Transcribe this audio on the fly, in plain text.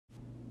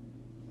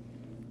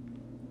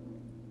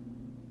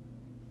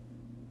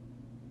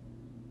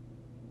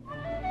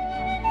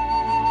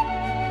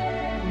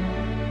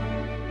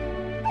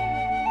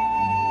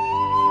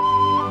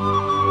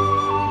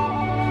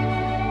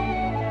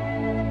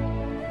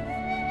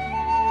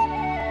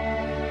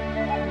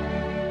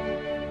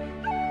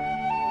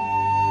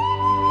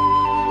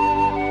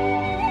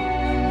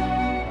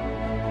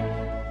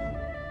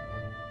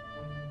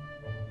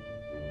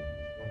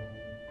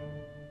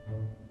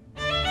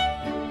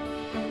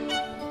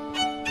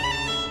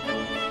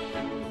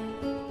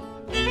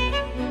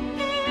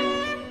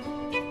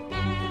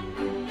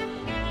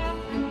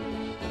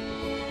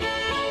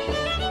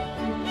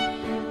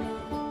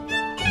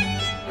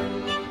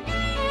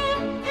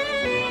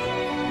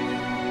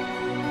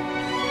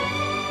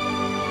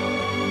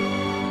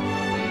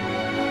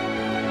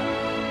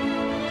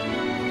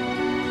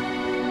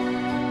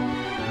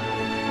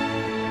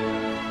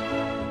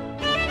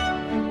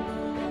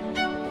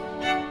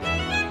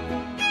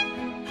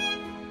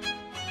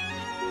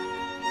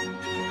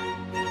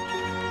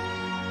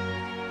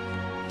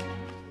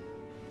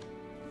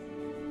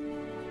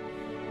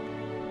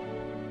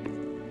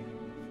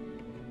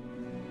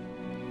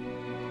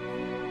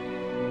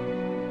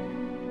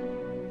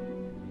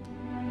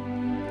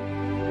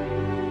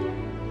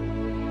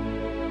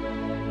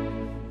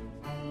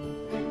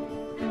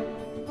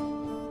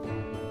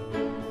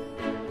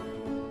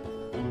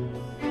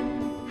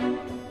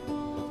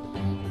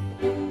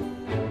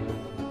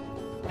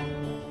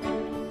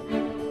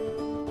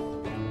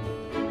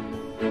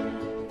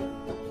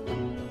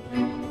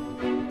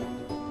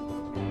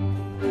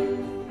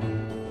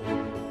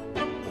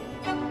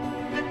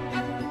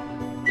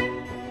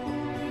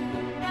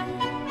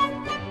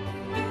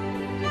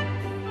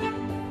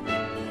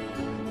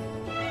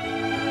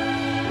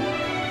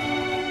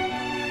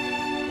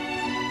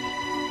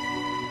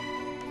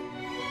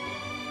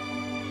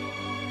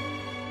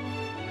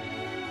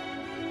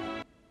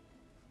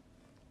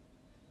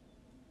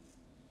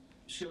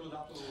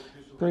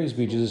Praise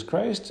be Jesus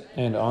Christ,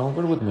 and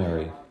onward with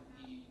Mary.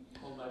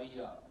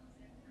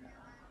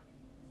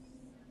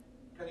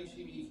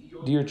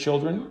 Dear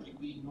children,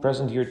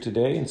 present here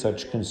today in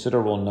such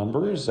considerable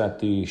numbers at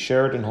the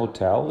Sheraton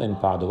Hotel in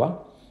Padua,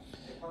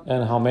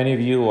 and how many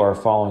of you are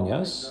following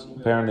us,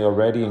 apparently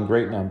already in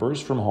great numbers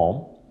from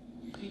home.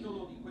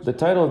 The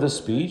title of this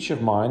speech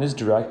of mine is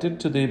directed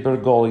to the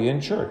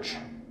Bergoglian Church,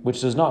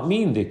 which does not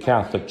mean the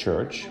Catholic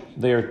Church.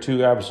 They are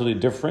two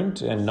absolutely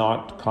different and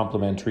not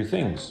complementary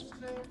things.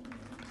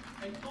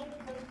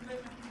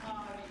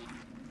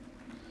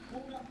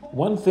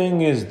 One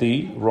thing is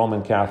the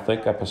Roman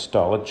Catholic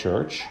Apostolic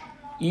Church,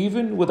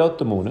 even without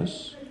the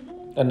Munus.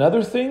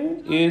 Another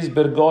thing is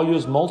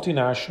Bergoglio's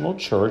multinational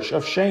church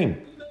of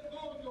shame.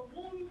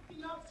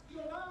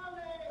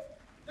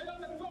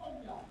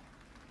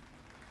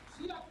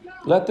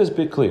 Let this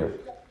be clear.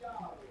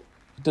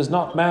 It does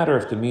not matter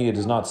if the media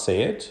does not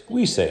say it.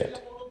 We say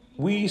it.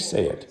 We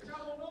say it.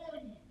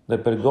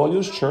 That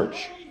Bergoglio's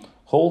church,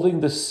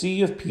 holding the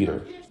see of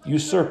Peter,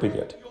 usurping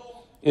it,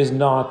 is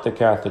not the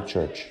Catholic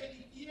Church.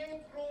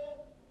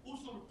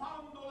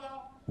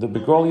 The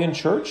Bergoglian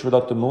Church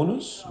without the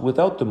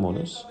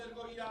Munus,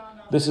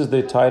 this is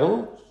the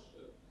title.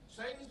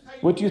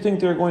 What do you think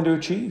they're going to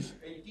achieve?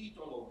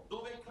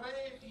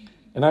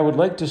 And I would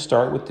like to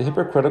start with the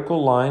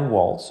hypocritical lying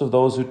waltz of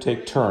those who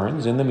take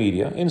turns in the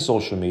media, in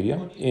social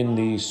media, in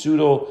the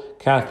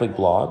pseudo-Catholic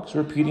blogs,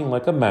 repeating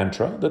like a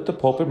mantra that the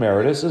Pope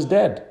Emeritus is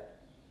dead.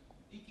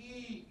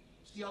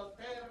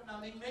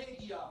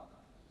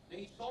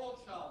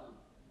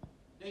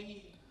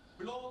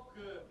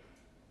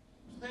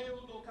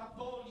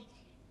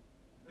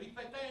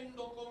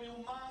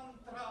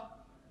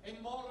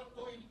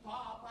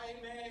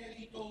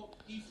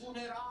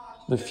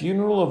 The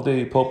funeral of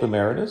the Pope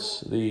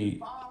Emeritus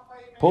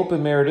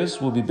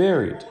will be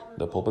buried.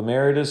 The Pope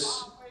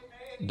Emeritus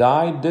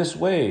died this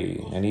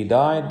way, and he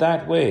died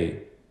that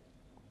way.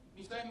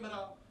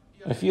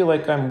 I feel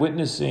like I'm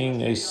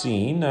witnessing a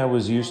scene I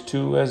was used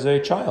to as a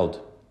child.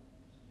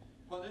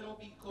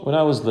 When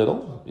I was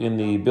little, in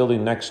the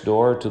building next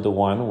door to the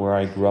one where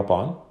I grew up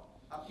on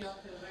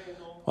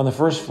the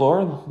first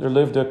floor, there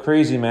lived a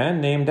crazy man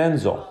named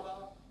Enzo.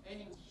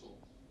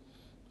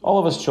 All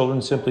of us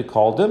children simply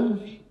called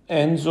him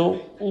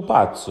Enzo il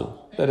Pazzo,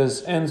 that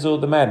is, Enzo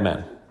the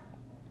madman.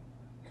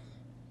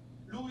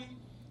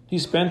 He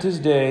spent his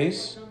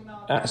days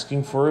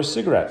asking for a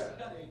cigarette.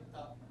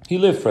 He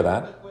lived for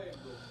that,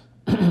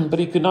 but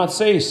he could not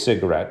say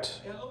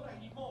cigarette.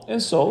 And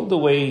so the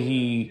way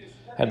he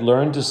had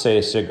learned to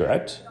say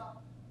cigarette,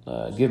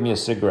 give me a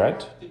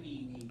cigarette,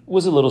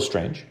 was a little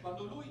strange.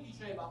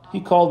 He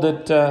called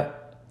it a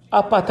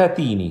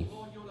patatini.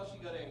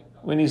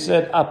 When he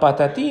said a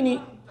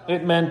patatini,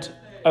 it meant,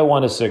 I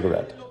want a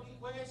cigarette.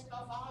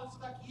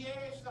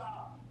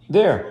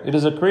 There, it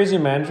is a crazy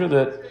mantra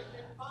that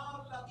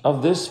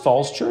of this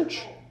false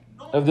church,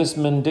 of this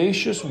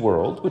mendacious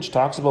world, which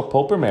talks about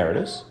Pope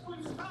Emeritus.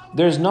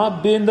 There's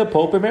not been the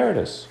Pope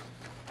Emeritus.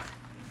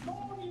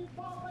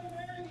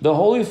 The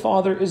Holy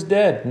Father is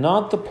dead,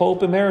 not the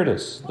Pope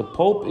Emeritus. The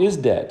Pope is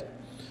dead.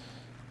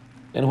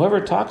 And whoever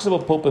talks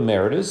about Pope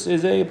Emeritus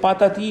is a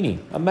patatini,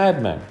 a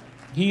madman.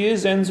 He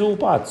is Enzo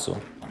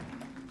Pazzo.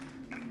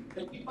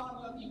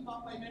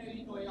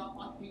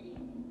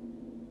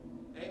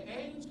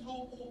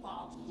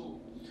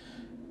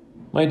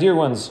 My dear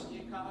ones,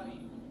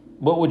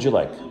 what would you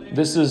like?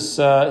 This is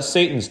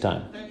Satan's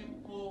time.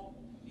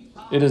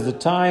 It is the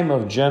time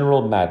of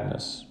general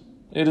madness.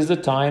 It is the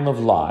time of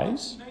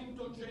lies.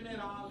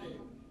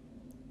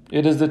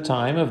 It is the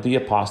time of the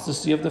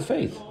apostasy of the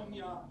faith.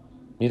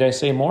 Need I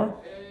say more?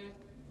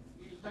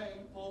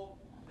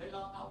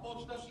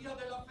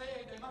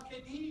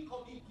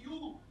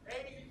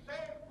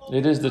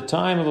 It is the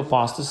time of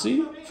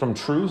apostasy from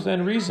truth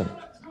and reason.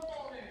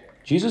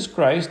 Jesus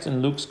Christ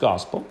in Luke's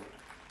Gospel,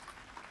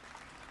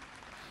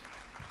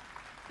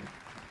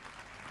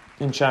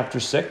 in chapter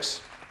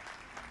 6,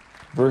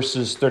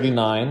 verses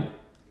 39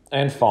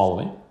 and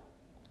following,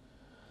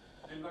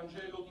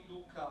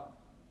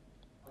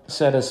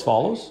 said as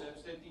follows: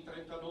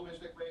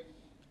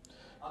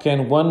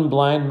 Can one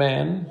blind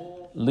man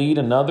lead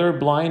another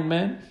blind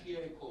man?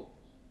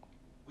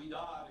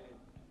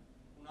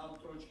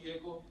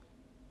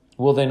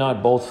 Will they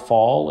not both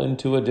fall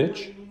into a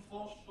ditch?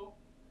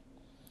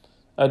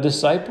 A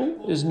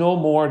disciple is no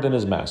more than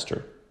his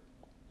master,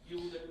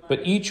 but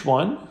each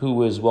one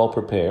who is well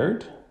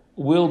prepared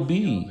will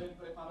be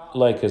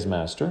like his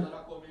master.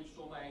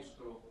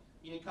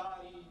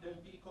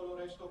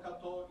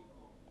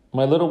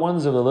 My little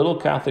ones of the little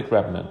Catholic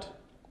remnant,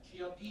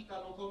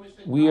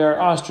 we are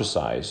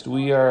ostracized.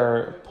 We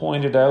are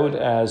pointed out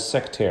as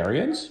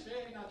sectarians.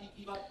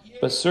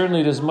 But certainly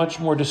it is much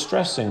more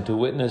distressing to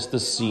witness the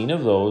scene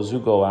of those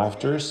who go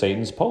after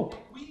Satan's Pope.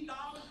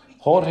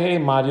 Jorge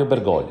Mario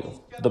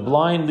Bergoglio, the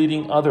blind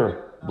leading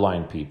other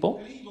blind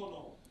people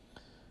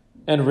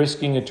and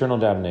risking eternal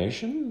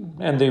damnation.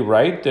 And they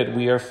write that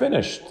we are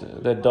finished,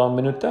 that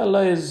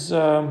Minutella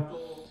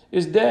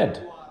is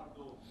dead.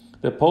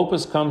 The Pope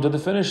has come to the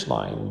finish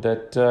line,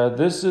 that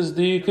this is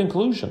the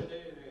conclusion.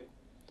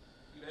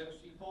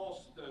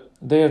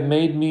 They have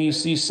made me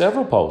see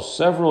several posts,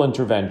 several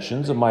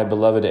interventions of my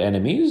beloved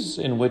enemies,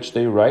 in which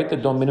they write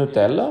that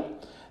Minutella,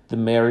 the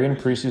Marian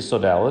priestly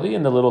sodality,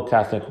 and the little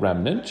Catholic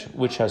remnant,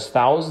 which has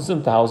thousands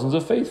and thousands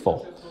of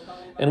faithful.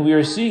 And we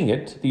are seeing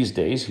it these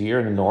days here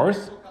in the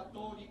north,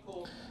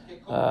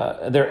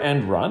 their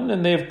end run,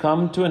 and they have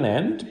come to an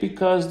end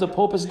because the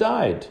Pope has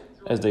died,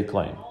 as they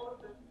claim.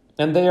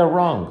 And they are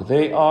wrong.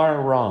 They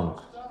are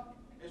wrong.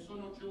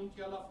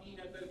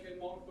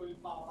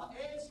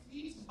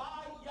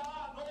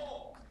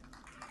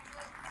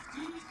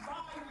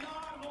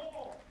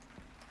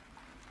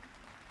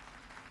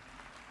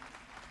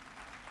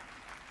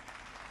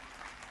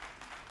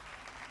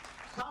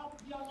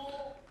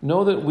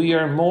 Know that we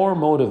are more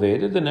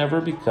motivated than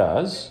ever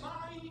because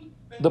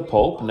the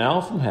Pope,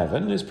 now from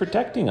heaven, is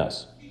protecting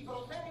us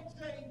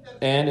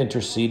and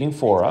interceding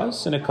for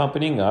us and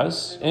accompanying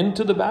us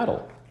into the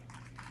battle.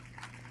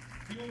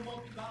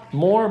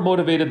 More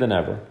motivated than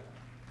ever.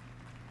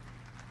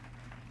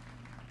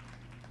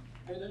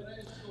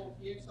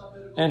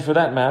 And for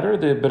that matter,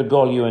 the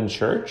Bergoglian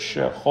Church,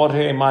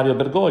 Jorge and Mario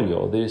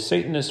Bergoglio, the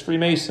Satanist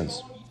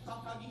Freemasons.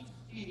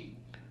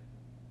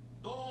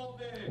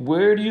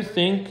 Where do you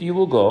think you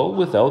will go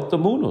without the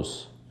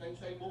Munus?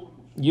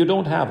 You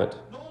don't have it.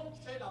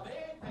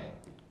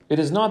 It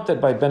is not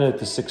that by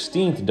Benedict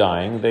XVI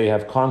dying, they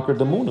have conquered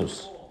the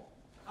Munus.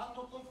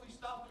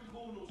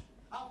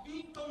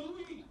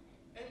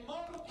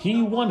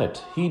 He won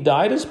it. He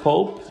died as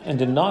Pope and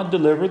did not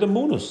deliver the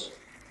Munus.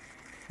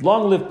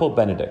 Long live Pope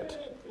Benedict.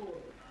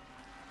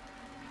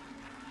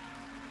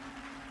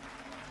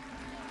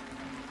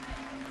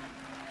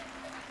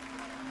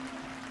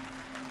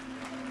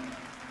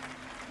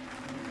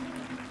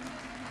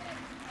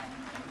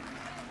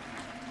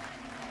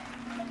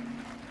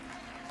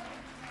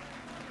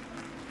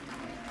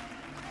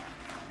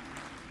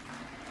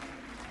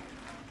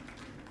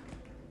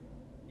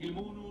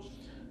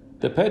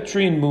 The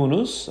Petrine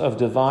Munus of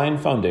divine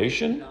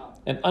foundation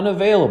and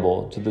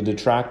unavailable to the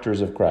detractors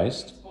of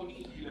Christ,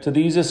 to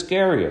these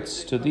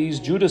Iscariots, to these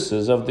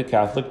Judases of the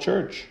Catholic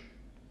Church,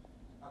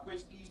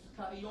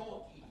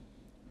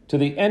 to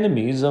the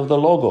enemies of the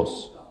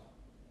Logos.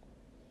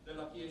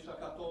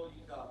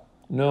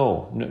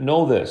 No,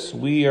 know this,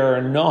 we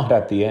are not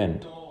at the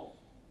end.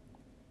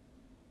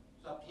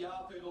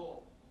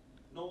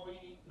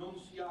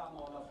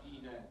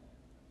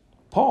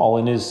 Paul,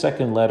 in his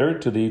second letter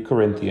to the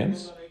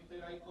Corinthians,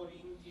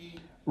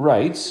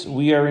 writes,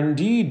 we are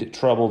indeed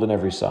troubled on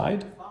every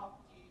side,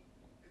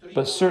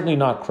 but certainly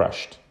not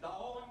crushed.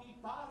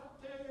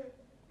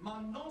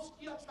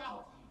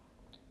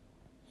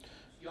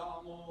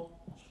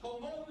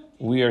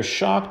 We are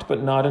shocked,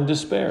 but not in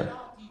despair.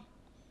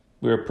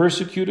 We are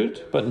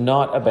persecuted, but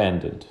not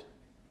abandoned.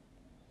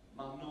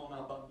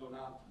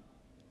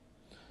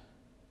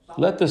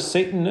 Let the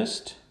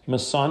Satanist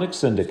Masonic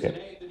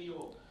syndicate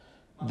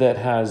that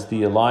has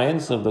the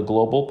alliance of the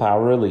global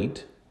power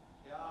elite,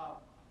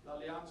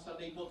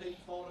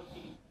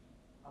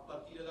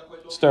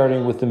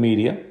 starting with the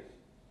media,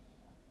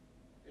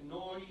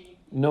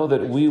 know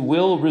that we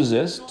will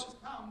resist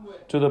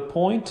to the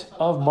point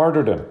of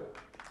martyrdom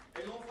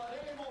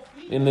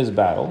in this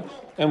battle,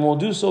 and will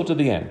do so to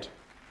the end.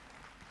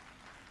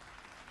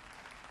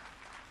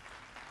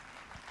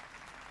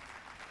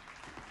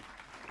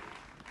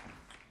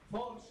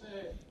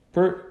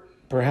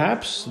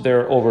 Perhaps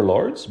their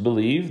overlords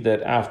believe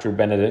that after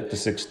Benedict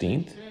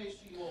XVI,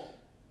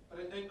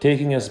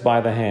 taking us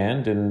by the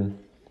hand and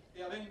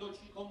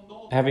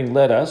having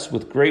led us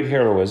with great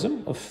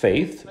heroism of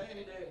faith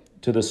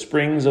to the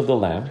springs of the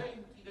Lamb,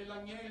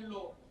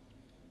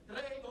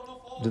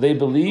 do they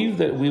believe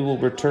that we will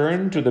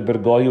return to the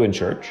Bergoglian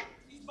Church?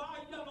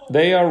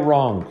 They are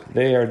wrong.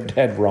 They are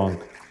dead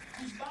wrong.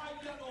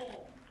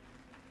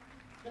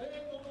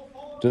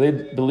 Do they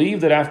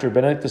believe that after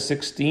Benedict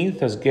XVI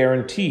has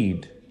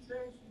guaranteed,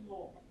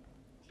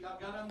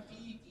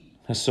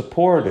 has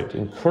supported,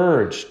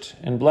 encouraged,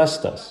 and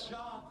blessed us?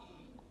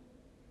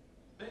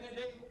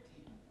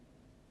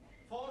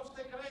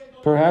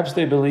 Perhaps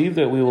they believe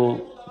that we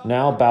will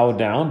now bow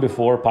down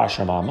before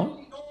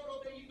Pachamama,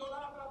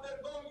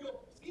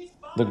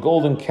 the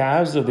golden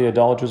calves of the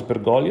idolatrous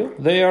Bergoglio.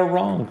 They are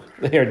wrong.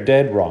 They are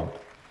dead wrong.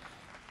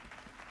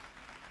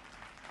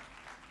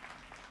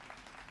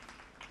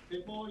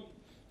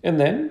 And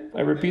then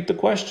I repeat the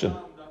question.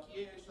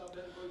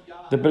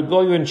 The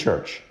Bergoglian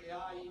Church.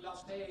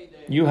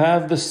 You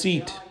have the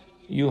seat.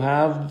 You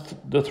have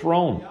the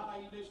throne.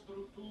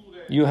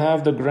 You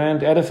have the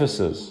grand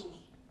edifices.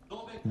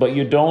 But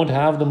you don't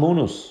have the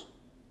Munus.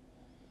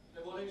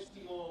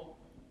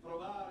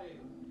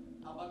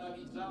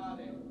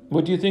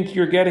 What do you think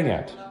you're getting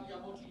at?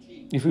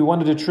 If we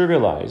wanted to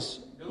trivialize,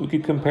 we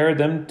could compare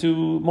them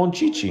to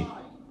Monchichi. You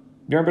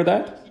remember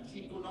that?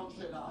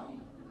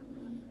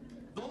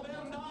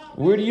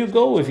 Where do you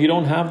go if you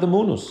don't have the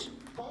Munus?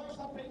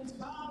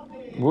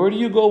 Where do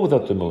you go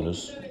without the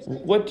Munus?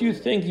 What do you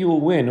think you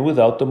will win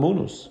without the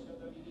Munus?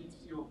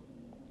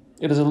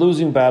 It is a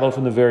losing battle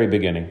from the very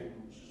beginning.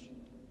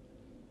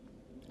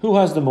 Who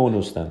has the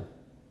Munus then?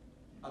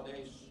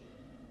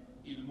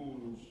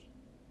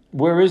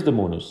 Where is the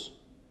Munus?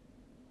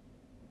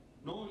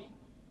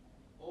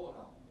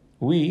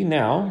 We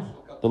now,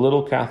 the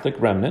little Catholic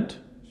remnant,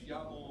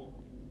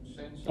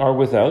 are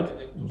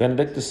without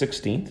Benedict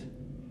XVI.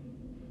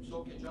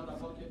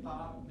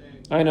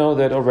 I know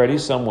that already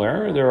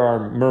somewhere there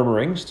are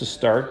murmurings to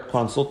start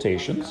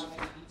consultations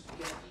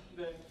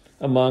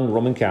among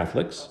Roman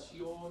Catholics.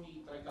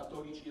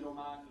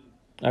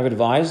 I've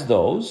advised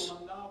those,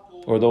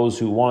 or those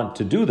who want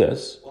to do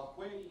this,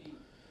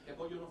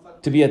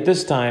 to be at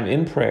this time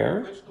in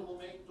prayer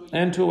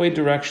and to await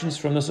directions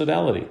from the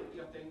sodality.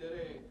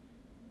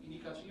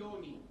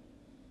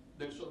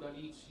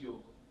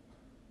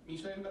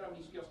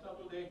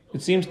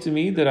 It seems to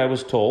me that I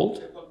was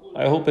told,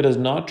 I hope it is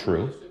not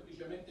true,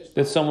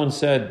 that someone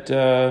said,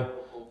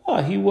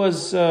 he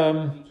was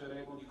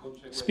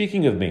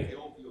speaking of me.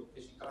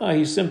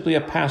 He's simply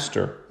a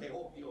pastor.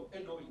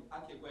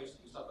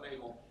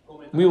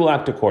 We will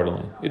act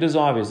accordingly. It is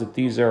obvious that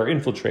these are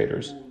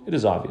infiltrators. It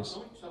is obvious.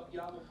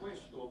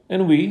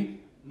 And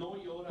we,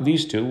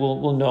 these two,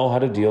 will know how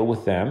to deal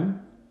with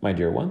them, my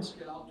dear ones.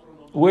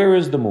 Where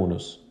is the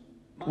Munus?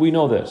 We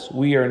know this.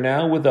 We are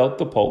now without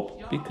the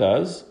Pope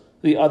because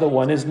the other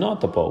one is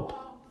not the Pope.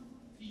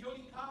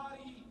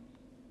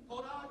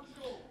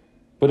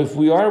 But if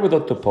we are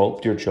without the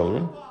Pope, dear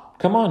children,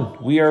 come on,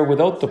 we are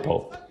without the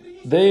Pope.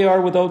 They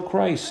are without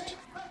Christ,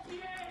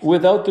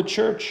 without the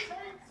Church,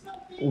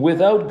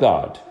 without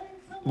God,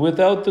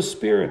 without the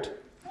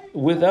Spirit,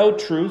 without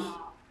truth,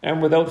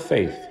 and without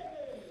faith.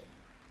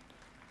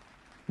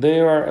 They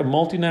are a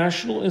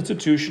multinational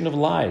institution of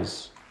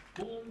lies.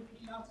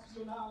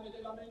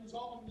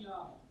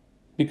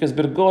 Because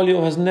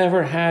Bergoglio has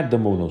never had the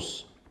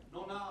Munus.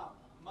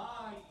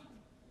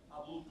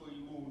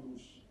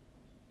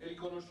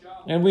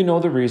 And we know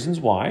the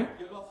reasons why.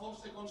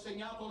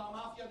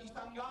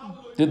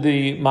 Did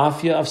the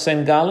Mafia of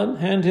St. Gallen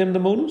hand him the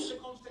Munus?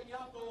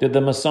 Did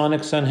the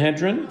Masonic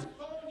Sanhedrin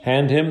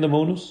hand him the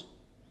Munus?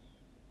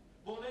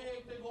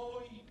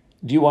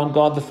 Do you want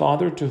God the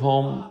Father, to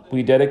whom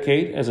we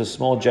dedicate as a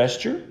small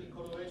gesture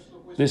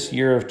this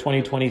year of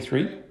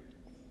 2023,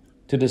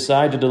 to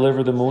decide to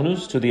deliver the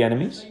Munus to the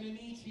enemies?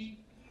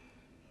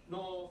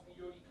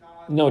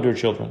 No, dear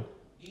children,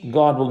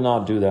 God will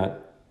not do that.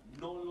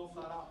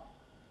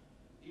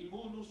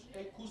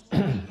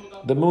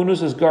 The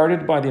Munus is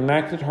guarded by the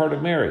Immaculate Heart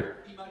of Mary.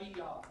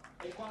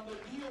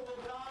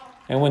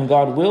 And when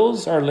God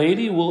wills, Our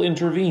Lady will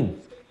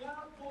intervene.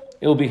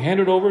 It will be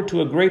handed over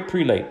to a great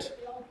prelate,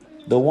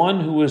 the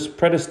one who is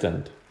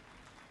predestined.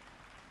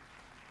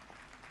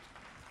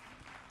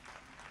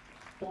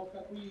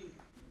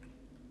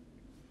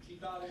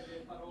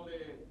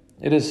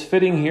 It is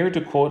fitting here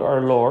to quote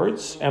our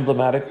Lord's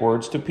emblematic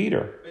words to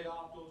Peter.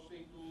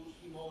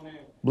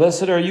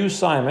 Blessed are you,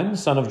 Simon,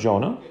 son of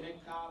Jonah,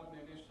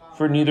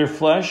 for neither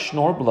flesh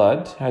nor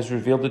blood has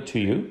revealed it to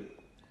you,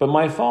 but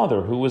my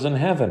Father who is in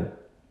heaven.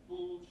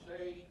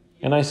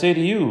 And I say to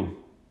you,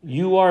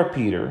 you are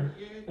Peter,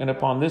 and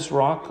upon this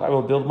rock I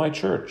will build my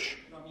church,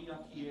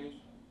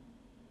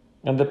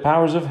 and the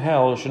powers of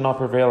hell shall not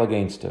prevail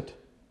against it.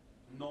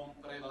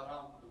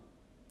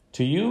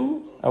 To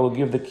you I will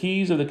give the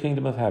keys of the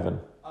kingdom of heaven.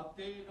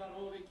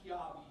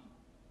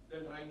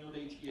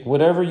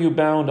 Whatever you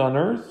bound on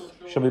earth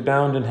shall be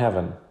bound in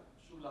heaven,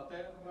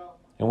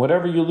 and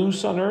whatever you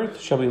loose on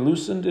earth shall be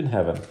loosened in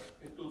heaven.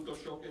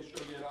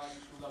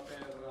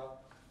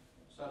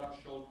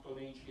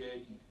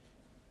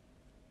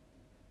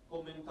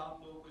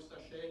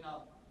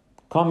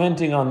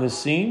 Commenting on this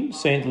scene,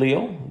 Saint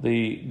Leo,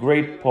 the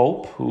great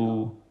Pope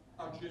who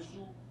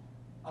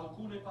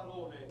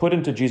put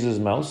into Jesus'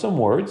 mouth some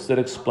words that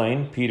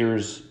explain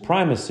Peter's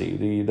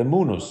primacy, the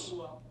Munus,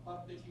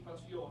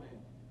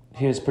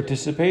 his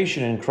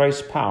participation in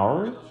Christ's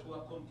power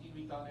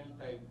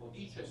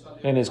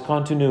and his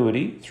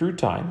continuity through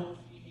time.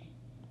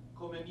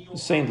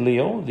 Saint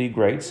Leo, the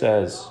great,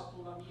 says,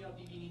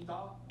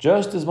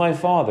 just as my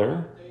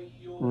Father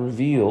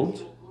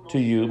revealed to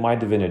you my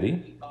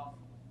divinity,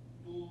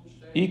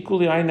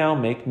 equally I now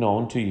make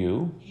known to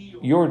you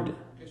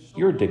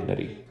your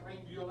dignity.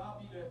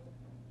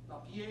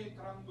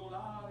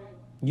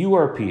 You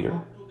are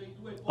Peter,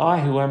 I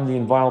who am the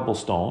inviolable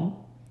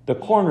stone, the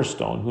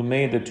cornerstone who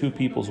made the two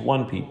peoples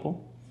one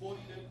people,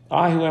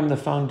 I who am the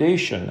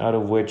foundation out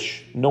of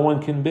which no one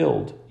can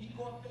build.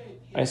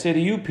 I say to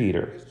you,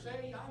 Peter,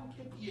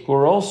 who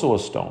are also a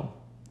stone,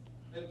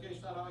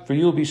 for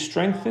you will be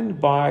strengthened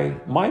by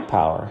my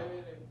power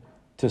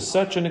to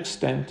such an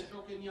extent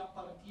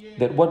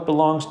that what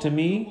belongs to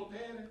me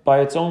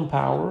by its own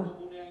power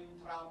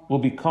will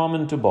be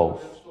common to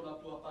both.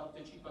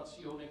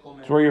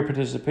 Through your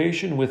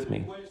participation with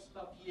me.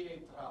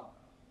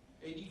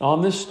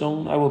 On this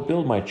stone I will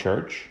build my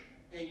church,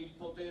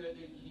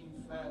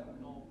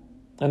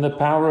 and the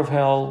power of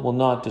hell will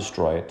not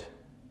destroy it.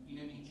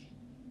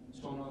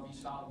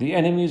 The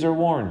enemies are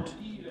warned.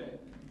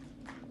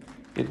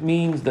 It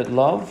means that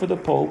love for the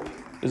Pope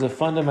is a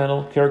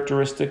fundamental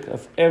characteristic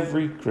of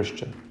every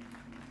Christian.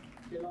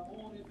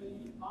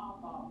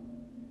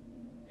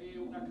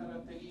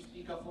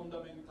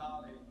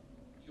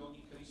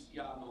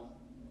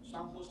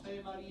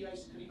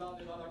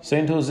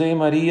 Saint José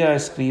María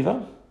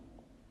Escriva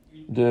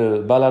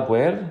de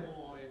Balaguer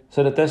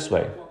said it this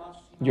way: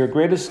 your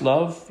greatest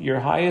love, your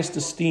highest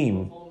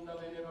esteem,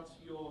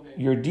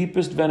 your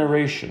deepest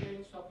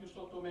veneration,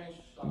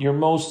 your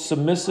most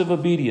submissive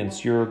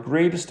obedience, your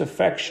greatest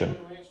affection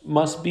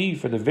must be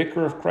for the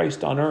Vicar of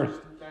Christ on earth,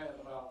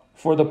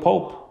 for the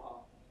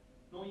Pope.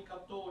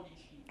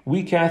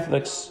 We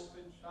Catholics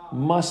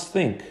must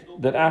think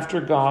that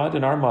after God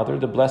and our Mother,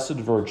 the Blessed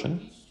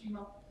Virgin,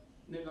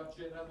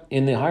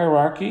 in the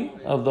hierarchy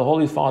of the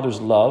Holy Father's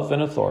love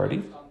and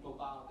authority,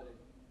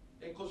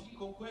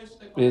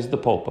 is the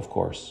Pope, of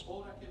course.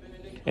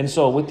 And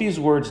so, with these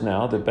words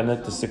now that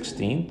Benedict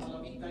XVI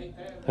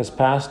has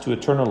passed to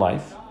eternal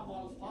life,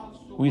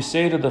 we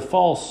say to the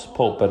false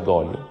Pope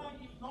Bergoglio,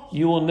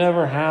 you will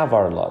never have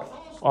our love,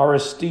 our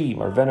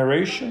esteem, our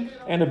veneration,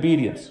 and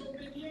obedience,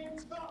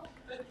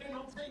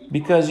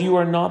 because you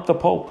are not the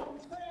Pope.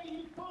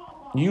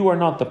 You are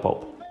not the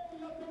Pope.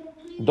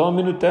 Don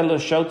Minutella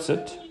shouts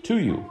it to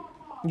you.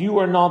 You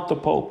are not the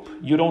Pope.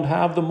 You don't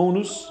have the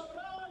Munus.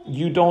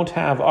 You don't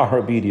have our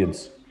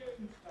obedience.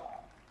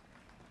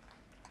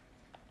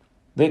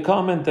 They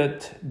comment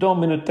that Don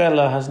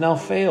Minutella has now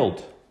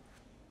failed.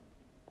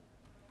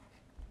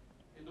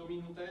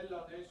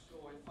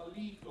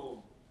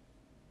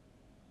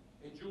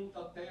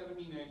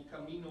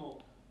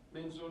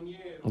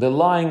 The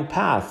lying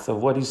path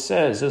of what he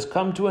says has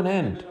come to an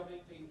end.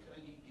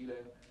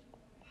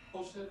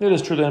 It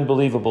is truly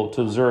unbelievable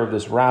to observe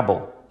this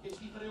rabble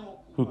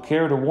who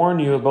care to warn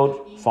you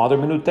about Father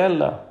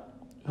Minutella,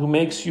 who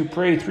makes you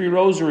pray 3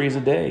 rosaries a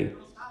day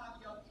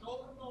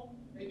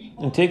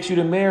and takes you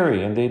to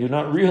Mary, and they do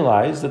not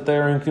realize that they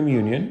are in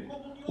communion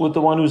with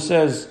the one who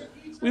says,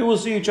 we will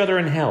see each other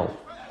in hell.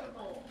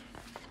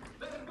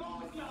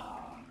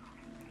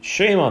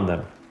 Shame on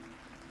them.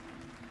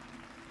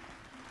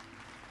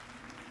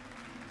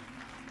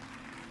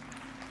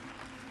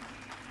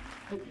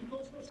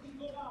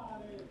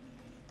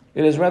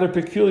 It is rather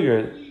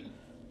peculiar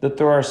that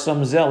there are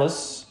some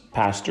zealous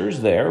pastors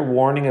there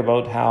warning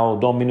about how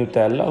Don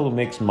Minutella, who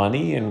makes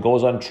money and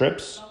goes on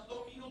trips,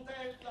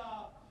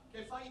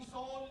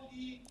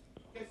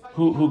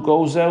 who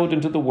goes out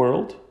into the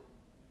world,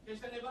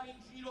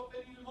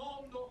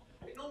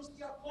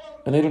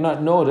 and they do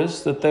not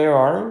notice that they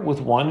are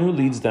with one who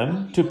leads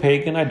them to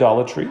pagan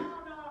idolatry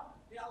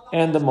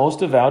and the most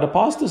devout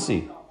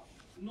apostasy.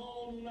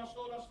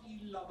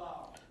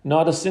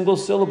 Not a single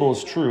syllable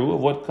is true of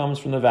what comes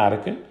from the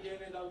Vatican,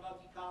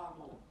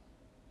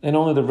 and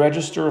only the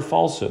register of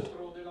falsehood,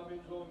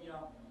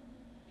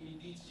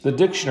 the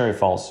dictionary of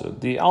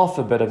falsehood, the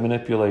alphabet of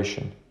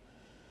manipulation.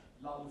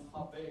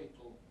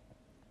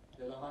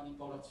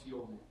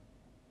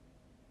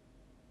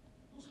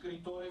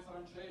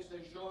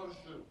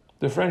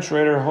 The French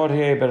writer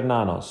Jorge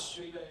Bernanos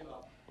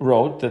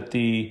wrote that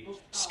the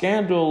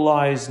scandal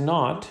lies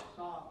not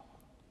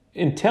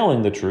in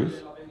telling the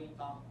truth,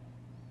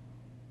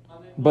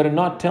 but in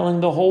not telling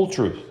the whole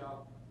truth,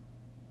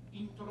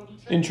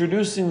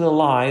 introducing the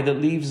lie that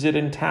leaves it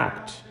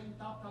intact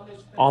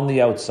on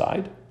the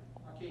outside,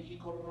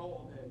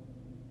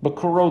 but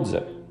corrodes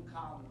it.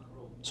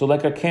 So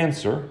like a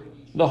cancer,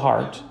 the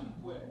heart,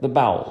 the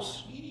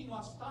bowels.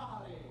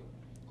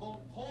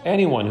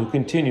 Anyone who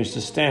continues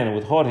to stand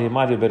with Jorge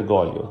Maria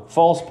Bergoglio,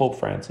 false Pope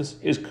Francis,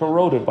 is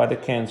corroded by the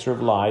cancer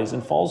of lies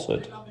and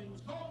falsehood.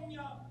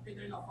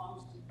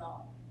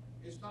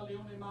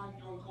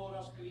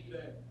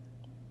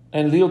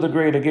 And Leo the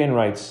Great again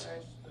writes,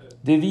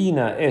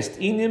 Divina est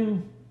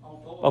inem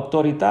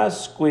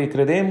auctoritas quae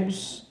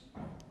credemus,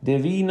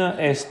 divina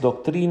est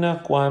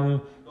doctrina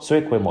quam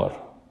sequemur.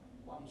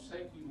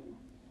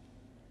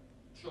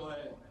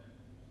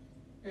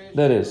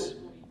 That is,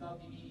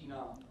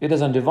 it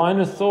is on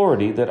divine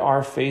authority that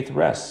our faith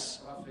rests.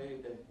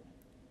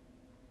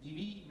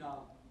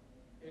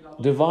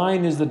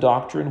 Divine is the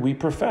doctrine we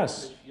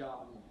profess.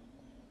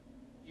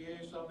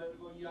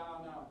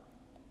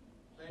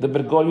 The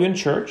Bergoglian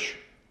Church,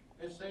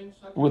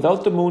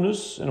 without the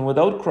Munus and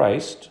without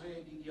Christ,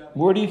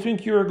 where do you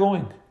think you are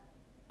going?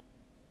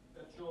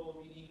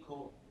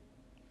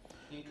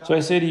 So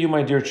I say to you,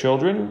 my dear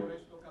children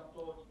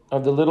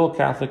of the little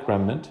Catholic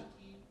remnant,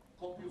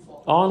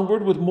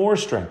 onward with more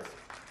strength.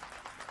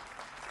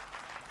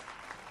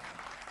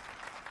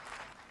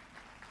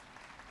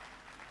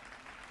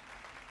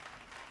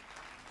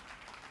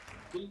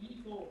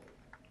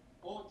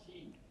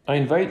 I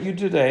invite you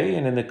today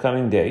and in the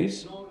coming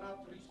days,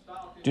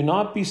 do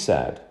not be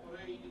sad.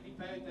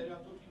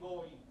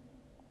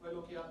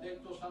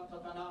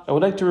 I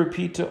would like to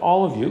repeat to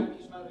all of you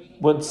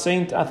what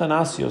Saint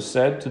Athanasius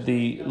said to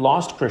the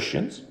lost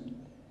Christians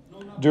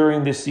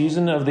during the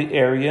season of the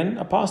Arian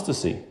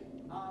apostasy.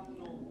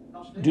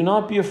 Do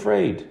not be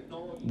afraid.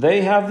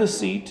 They have the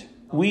seat,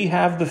 we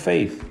have the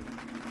faith.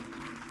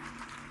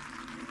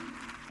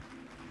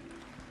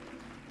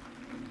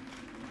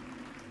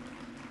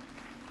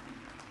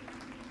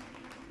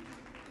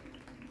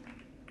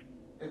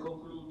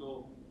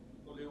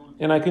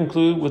 And I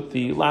conclude with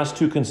the last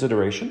two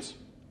considerations.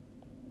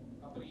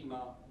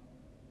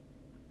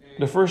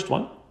 The first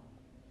one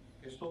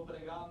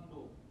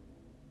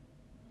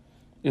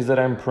is that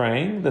I'm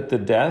praying that the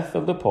death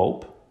of the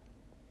Pope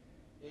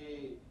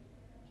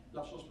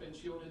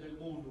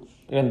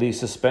and the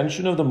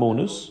suspension of the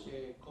Munus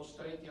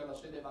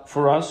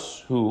for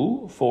us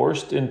who,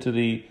 forced into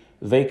the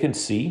vacant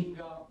see,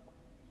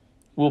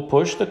 will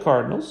push the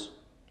cardinals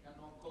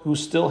who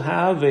still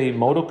have a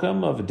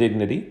modicum of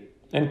dignity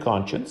and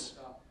conscience,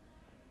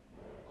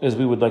 as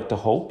we would like to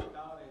hope.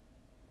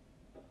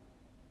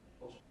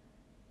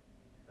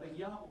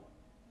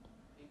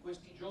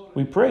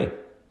 We pray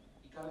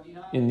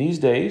in these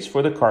days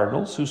for the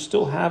cardinals who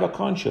still have a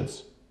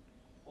conscience.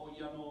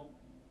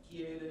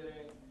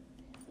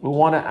 We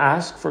want to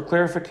ask for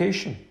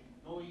clarification.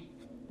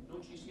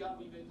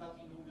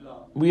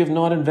 We have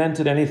not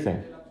invented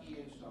anything.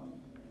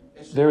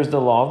 There is the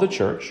law of the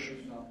Church,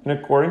 and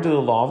according to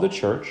the law of the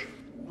Church,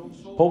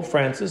 Pope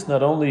Francis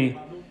not only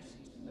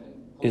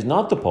is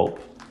not the Pope,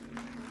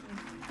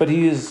 but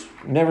he has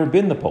never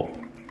been the Pope.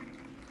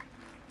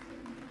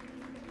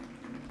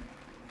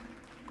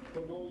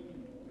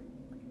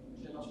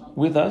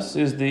 With us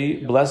is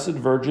the Blessed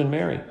Virgin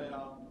Mary.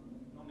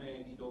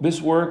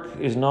 This work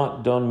is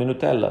not Don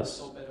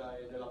Minutella's.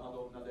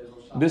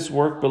 This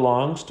work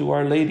belongs to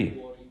Our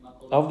Lady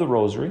of the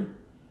Rosary,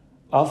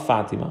 of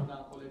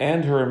Fatima,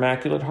 and her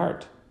Immaculate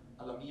Heart.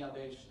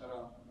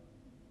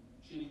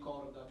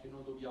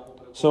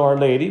 So Our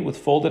Lady, with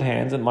folded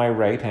hands at my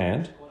right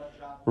hand,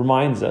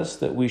 reminds us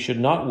that we should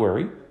not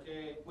worry,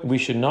 we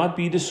should not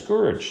be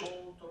discouraged,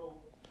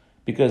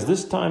 because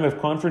this time of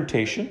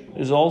confrontation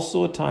is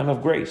also a time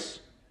of grace.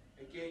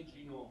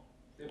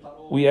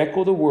 We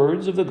echo the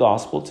words of the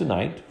Gospel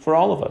tonight for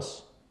all of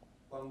us.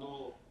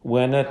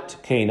 When at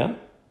Cana,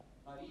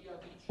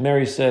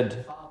 Mary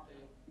said,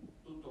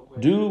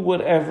 "Do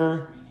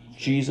whatever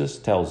Jesus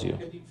tells you."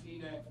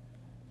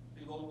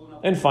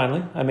 And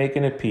finally, I make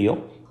an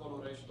appeal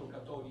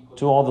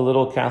to all the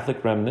little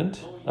Catholic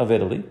remnant of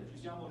Italy.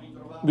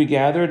 We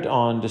gathered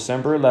on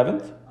December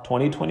 11th,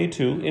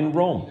 2022 in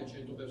Rome.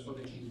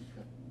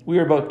 We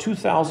are about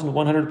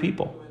 2,100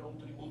 people.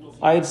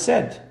 I had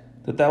said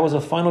that that was a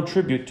final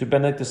tribute to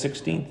Benedict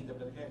XVI.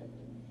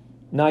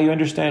 Now you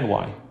understand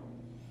why.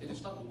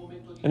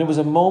 And it was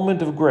a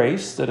moment of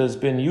grace that has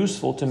been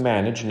useful to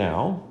manage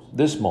now,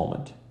 this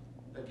moment,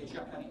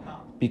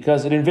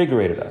 because it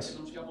invigorated us.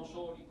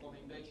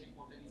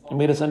 It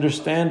made us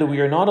understand that we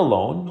are not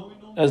alone,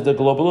 as the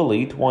global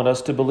elite want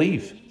us to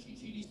believe.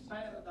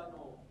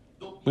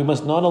 We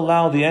must not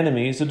allow the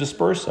enemies to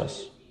disperse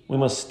us. We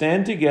must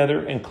stand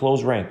together and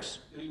close ranks.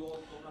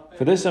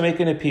 For this, I make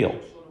an appeal.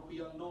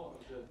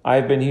 I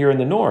have been here in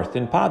the north,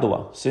 in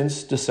Padua,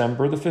 since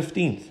December the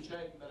 15th.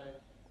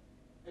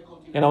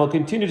 And I will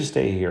continue to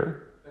stay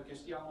here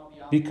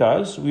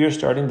because we are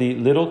starting the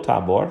Little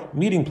Tabor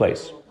meeting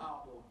place.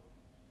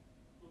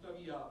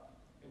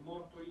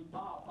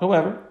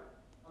 However,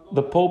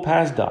 the Pope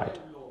has died.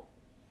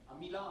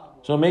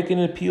 So I'm making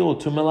an appeal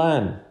to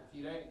Milan,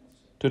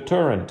 to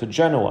Turin, to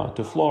Genoa,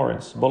 to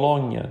Florence,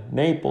 Bologna,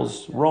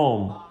 Naples,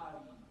 Rome,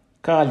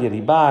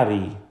 Cagliari,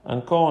 Bari,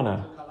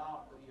 Ancona,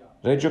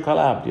 Reggio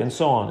Calabria, and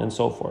so on and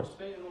so forth.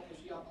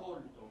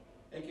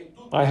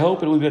 I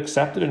hope it will be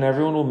accepted and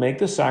everyone will make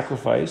the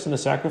sacrifice, and the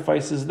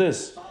sacrifice is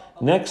this.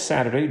 Next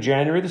Saturday,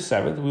 January the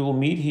 7th, we will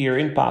meet here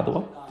in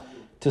Padua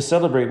to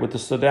celebrate with the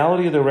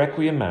sodality of the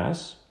Requiem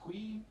Mass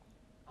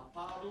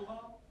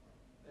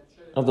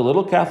of the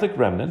little Catholic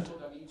remnant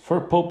for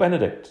Pope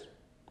Benedict,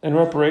 in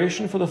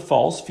reparation for the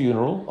false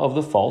funeral of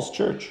the false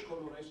church.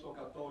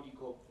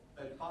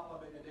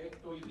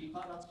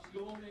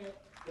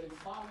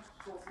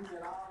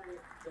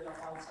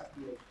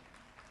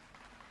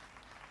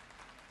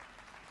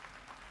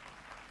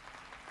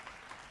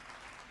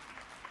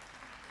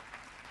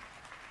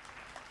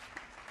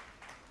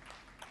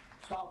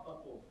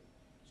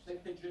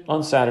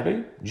 On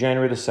Saturday,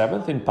 January the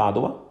 7th in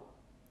Padua,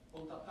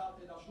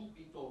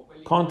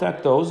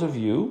 contact those of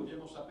you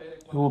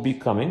who will be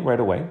coming right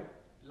away.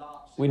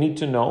 We need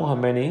to know how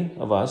many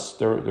of us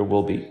there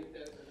will be.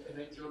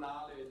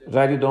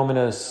 Radio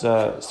Domina's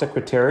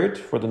Secretariat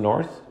for the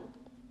North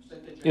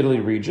Italy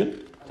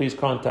region, please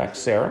contact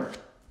Sarah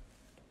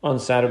on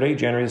Saturday,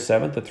 January the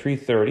 7th at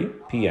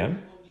 3:30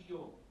 p.m.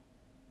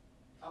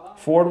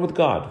 Forward with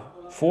God,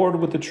 forward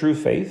with the true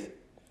faith,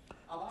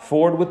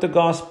 forward with the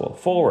gospel,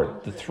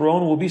 forward. The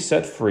throne will be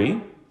set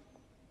free.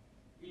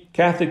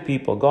 Catholic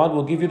people, God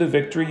will give you the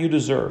victory you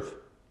deserve.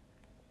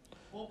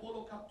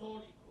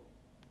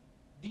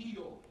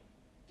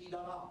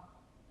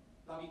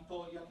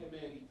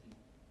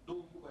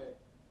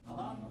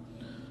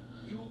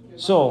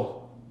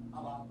 So,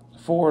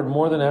 forward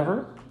more than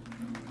ever,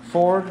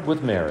 forward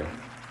with Mary.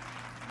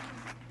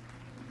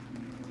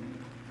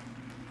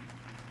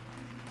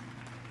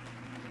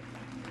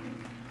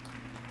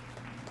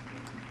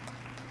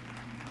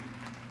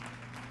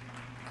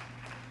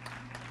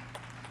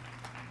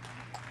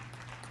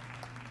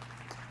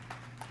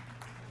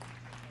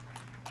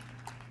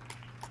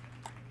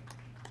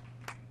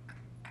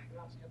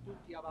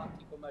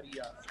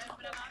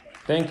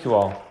 Thank you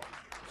all.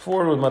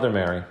 Forward with Mother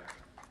Mary.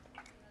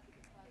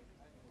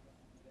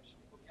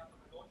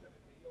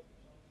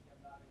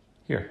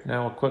 Here,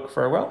 now a quick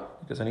farewell,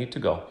 because I need to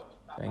go.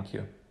 Thank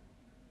you.